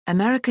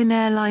American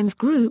Airlines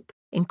Group,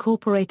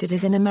 Incorporated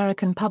is an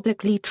American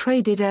publicly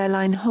traded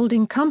airline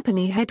holding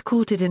company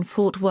headquartered in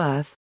Fort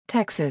Worth,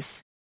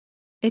 Texas.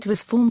 It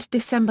was formed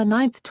December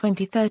 9,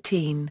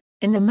 2013,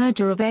 in the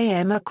merger of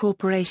AMR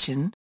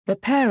Corporation, the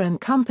parent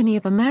company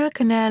of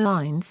American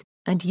Airlines,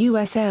 and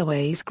US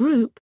Airways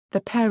Group,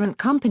 the parent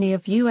company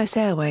of US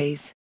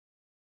Airways.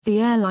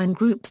 The airline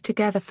groups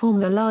together form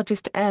the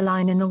largest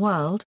airline in the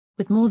world,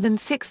 with more than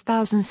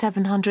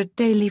 6,700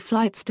 daily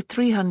flights to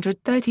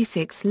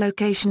 336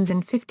 locations in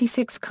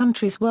 56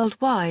 countries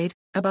worldwide,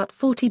 about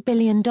 $40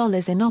 billion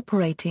in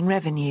operating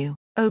revenue,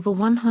 over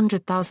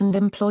 100,000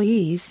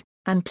 employees,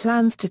 and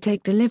plans to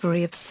take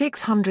delivery of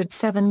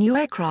 607 new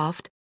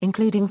aircraft,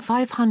 including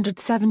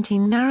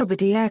 517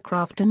 narrowbody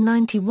aircraft and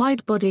 90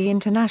 widebody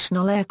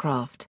international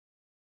aircraft.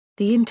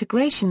 The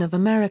integration of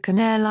American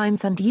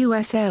Airlines and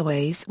US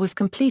Airways was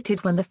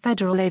completed when the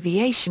Federal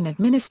Aviation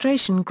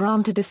Administration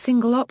granted a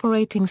single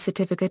operating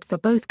certificate for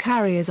both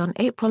carriers on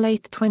April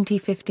 8,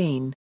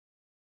 2015.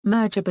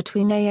 Merger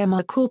between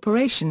AMR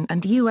Corporation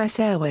and US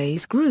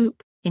Airways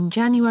Group. In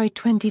January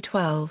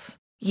 2012,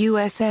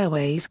 US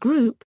Airways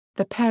Group,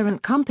 the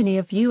parent company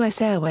of US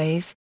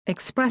Airways,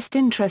 expressed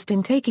interest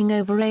in taking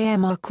over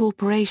AMR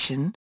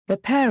Corporation, the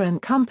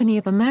parent company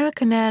of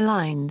American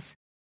Airlines.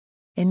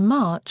 In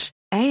March,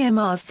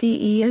 AMR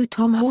CEO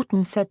Tom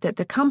Horton said that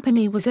the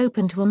company was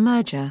open to a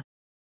merger.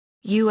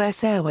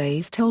 US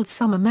Airways told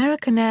some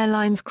American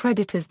Airlines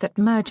creditors that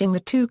merging the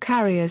two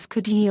carriers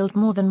could yield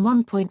more than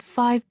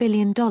 $1.5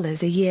 billion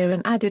a year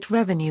in added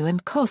revenue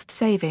and cost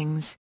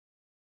savings.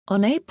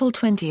 On April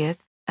 20,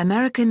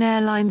 American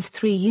Airlines'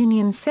 three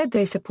unions said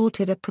they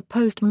supported a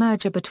proposed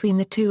merger between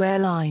the two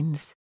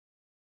airlines.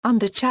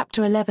 Under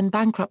Chapter 11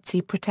 bankruptcy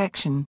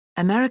protection,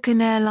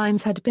 American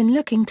Airlines had been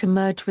looking to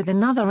merge with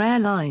another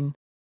airline.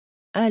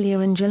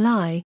 Earlier in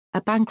July,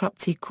 a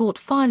bankruptcy court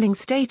filing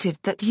stated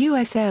that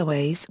US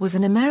Airways was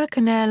an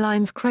American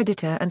Airlines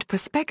creditor and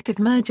prospective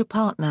merger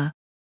partner.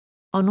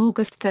 On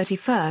August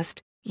 31,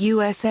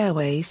 US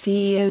Airways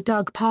CEO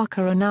Doug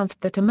Parker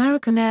announced that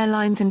American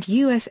Airlines and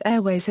US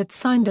Airways had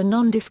signed a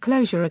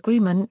non-disclosure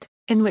agreement,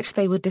 in which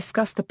they would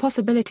discuss the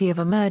possibility of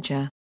a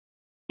merger.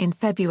 In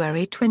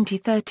February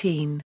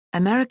 2013,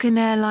 American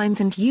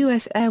Airlines and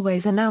US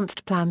Airways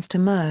announced plans to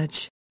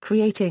merge,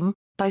 creating,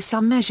 by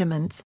some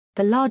measurements,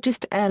 the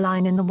largest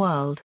airline in the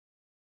world.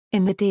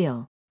 In the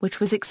deal, which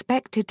was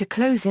expected to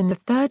close in the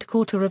third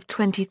quarter of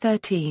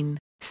 2013,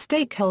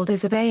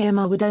 stakeholders of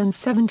AMR would own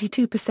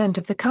 72%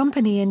 of the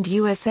company and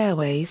US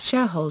Airways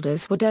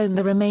shareholders would own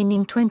the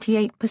remaining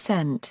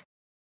 28%.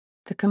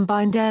 The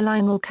combined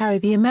airline will carry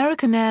the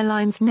American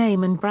Airlines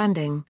name and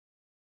branding.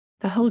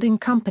 The holding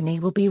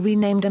company will be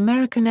renamed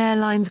American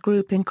Airlines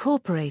Group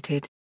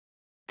Incorporated.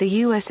 The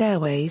US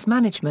Airways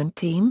management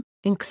team,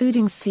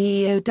 including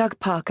CEO Doug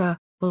Parker,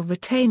 will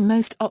retain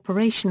most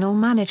operational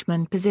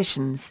management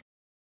positions.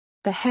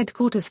 The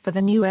headquarters for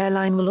the new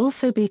airline will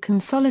also be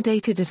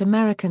consolidated at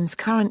American's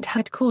current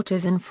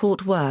headquarters in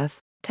Fort Worth,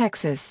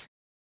 Texas.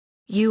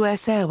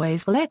 US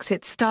Airways will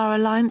exit Star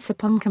Alliance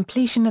upon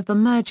completion of the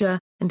merger,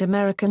 and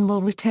American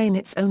will retain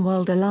its own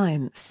World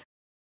Alliance.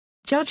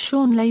 Judge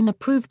Sean Lane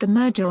approved the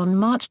merger on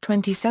March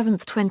 27,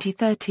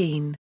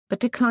 2013, but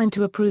declined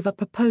to approve a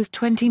proposed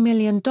 $20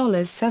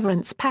 million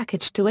severance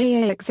package to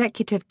AA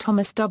executive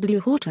Thomas W.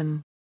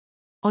 Horton.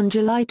 On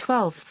July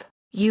 12,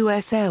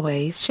 US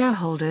Airways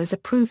shareholders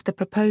approved the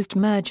proposed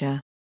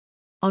merger.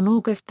 On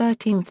August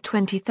 13,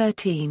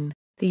 2013,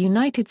 the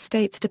United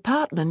States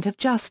Department of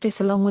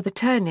Justice along with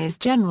attorneys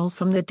general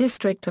from the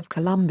District of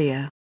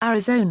Columbia,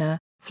 Arizona,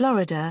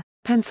 Florida,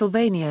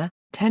 Pennsylvania,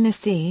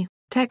 Tennessee,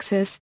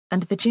 Texas,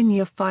 and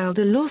Virginia filed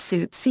a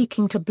lawsuit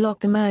seeking to block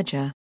the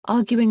merger,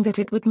 arguing that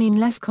it would mean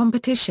less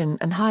competition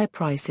and higher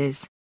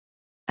prices.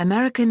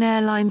 American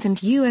Airlines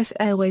and US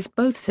Airways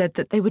both said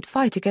that they would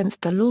fight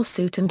against the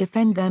lawsuit and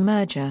defend their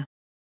merger.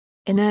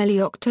 In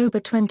early October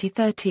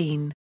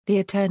 2013, the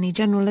Attorney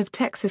General of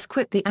Texas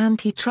quit the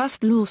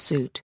antitrust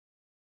lawsuit.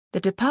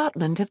 The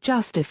Department of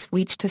Justice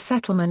reached a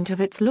settlement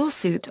of its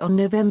lawsuit on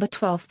November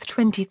 12,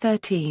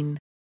 2013.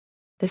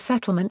 The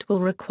settlement will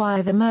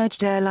require the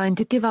merged airline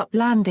to give up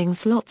landing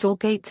slots or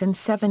gates in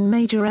 7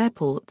 major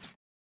airports.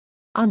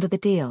 Under the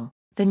deal,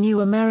 the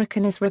new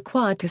American is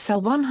required to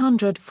sell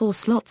 104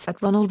 slots at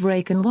Ronald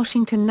Reagan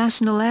Washington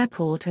National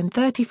Airport and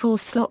 34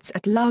 slots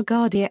at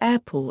LaGuardia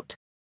Airport.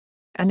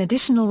 An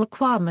additional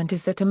requirement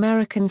is that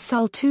American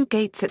sell 2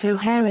 gates at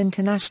O'Hare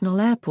International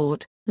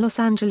Airport, Los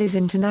Angeles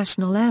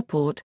International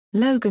Airport,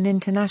 Logan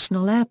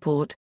International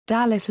Airport,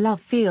 Dallas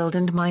Love Field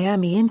and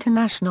Miami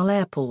International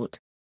Airport.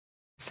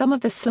 Some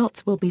of the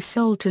slots will be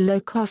sold to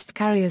low-cost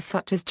carriers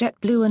such as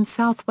JetBlue and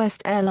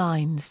Southwest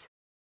Airlines.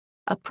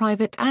 A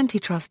private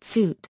antitrust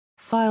suit,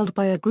 filed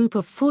by a group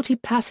of 40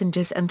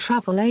 passengers and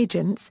travel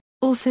agents,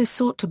 also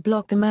sought to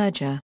block the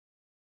merger.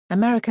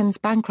 American's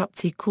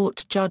bankruptcy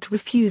court judge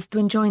refused to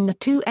enjoin the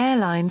two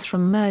airlines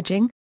from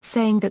merging,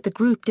 saying that the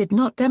group did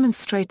not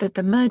demonstrate that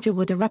the merger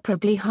would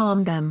irreparably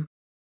harm them.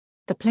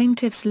 The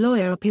plaintiff's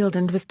lawyer appealed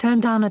and was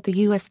turned down at the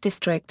U.S.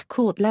 District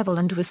Court level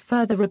and was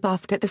further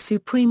rebuffed at the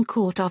Supreme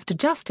Court after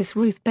Justice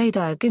Ruth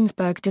Bader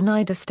Ginsburg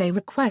denied a stay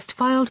request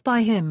filed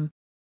by him.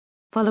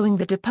 Following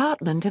the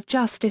Department of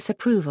Justice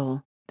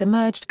approval, the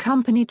merged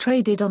company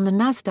traded on the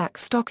Nasdaq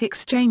Stock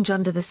Exchange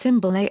under the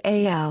symbol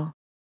AAL.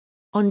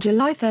 On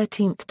July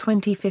 13,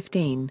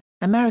 2015,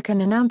 American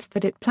announced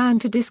that it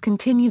planned to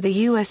discontinue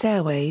the US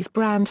Airways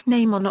brand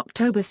name on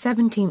October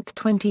 17,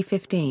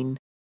 2015.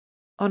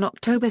 On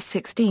October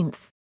 16,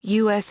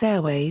 US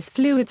Airways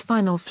flew its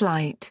final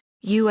flight,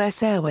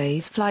 US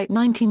Airways Flight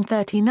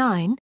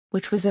 1939,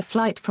 which was a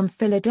flight from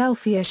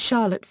Philadelphia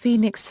Charlotte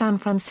Phoenix San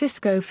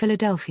Francisco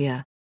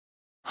Philadelphia.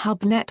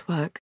 Hub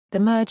Network, the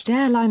merged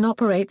airline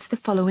operates the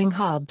following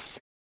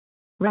hubs.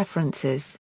 References